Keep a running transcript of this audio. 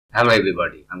Hello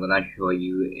everybody, I'm gonna show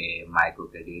you a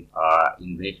microcredit or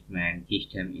investment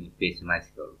system in PHP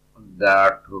MySQL. There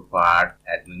are two parts,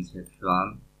 admin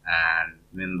section and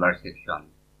member section.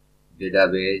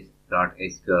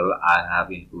 Database.sql I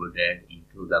have included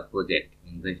into the project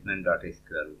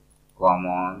investment.sql.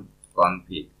 Common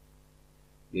config.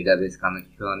 Database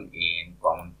connection in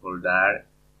common folder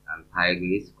and file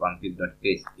is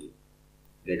config.php.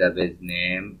 Database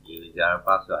name, user,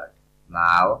 password.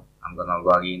 Now I'm gonna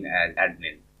log in as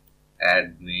admin,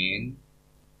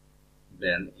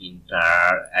 then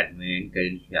enter admin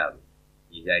credential,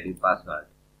 user ID, password.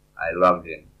 I logged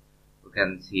in. You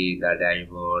can see the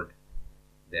dashboard,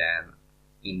 then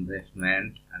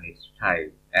investment and its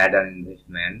type. Add an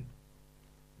investment,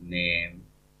 name,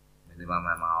 minimum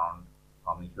amount,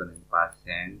 commission in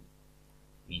percent,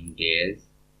 in days,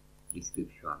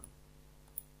 description,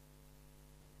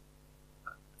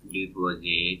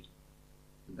 deposit.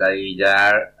 The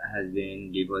user has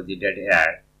been deposited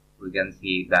here. We can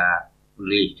see the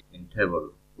list in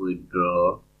table.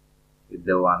 Withdraw, if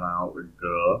they wanna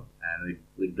withdraw, and with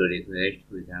withdraw request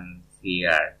we can see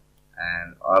here,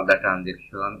 and all the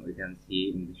transaction we can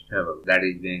see in this table. That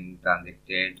is being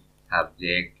transacted,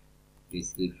 subject,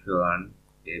 description,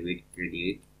 debit,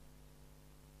 credit.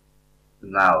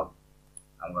 Now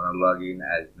I'm gonna log in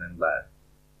as member.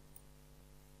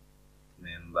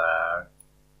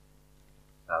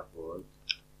 Suppose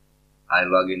I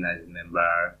log in as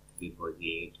member,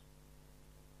 deposit.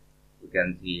 You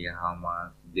can see how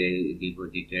much they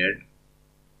deposited.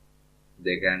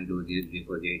 They can do this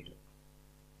deposit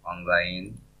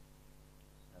online,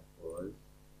 suppose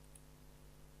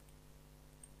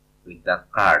with the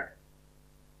card.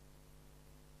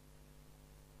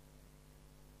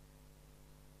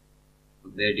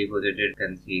 They deposited,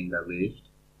 can see in the list.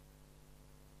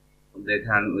 They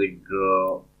can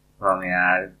withdraw from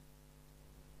here.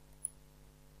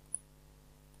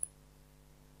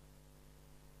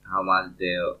 How much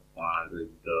they want to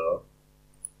withdraw.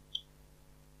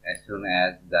 As soon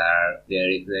as they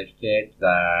requested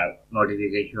the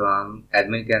notification,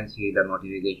 admin can see the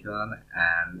notification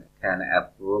and can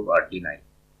approve or deny.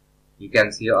 You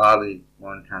can see all his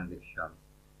own transactions.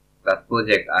 The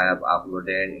project I have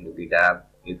uploaded in the GitHub.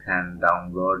 You can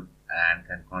download and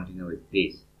can continue with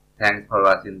this. Thanks for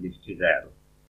watching this tutorial.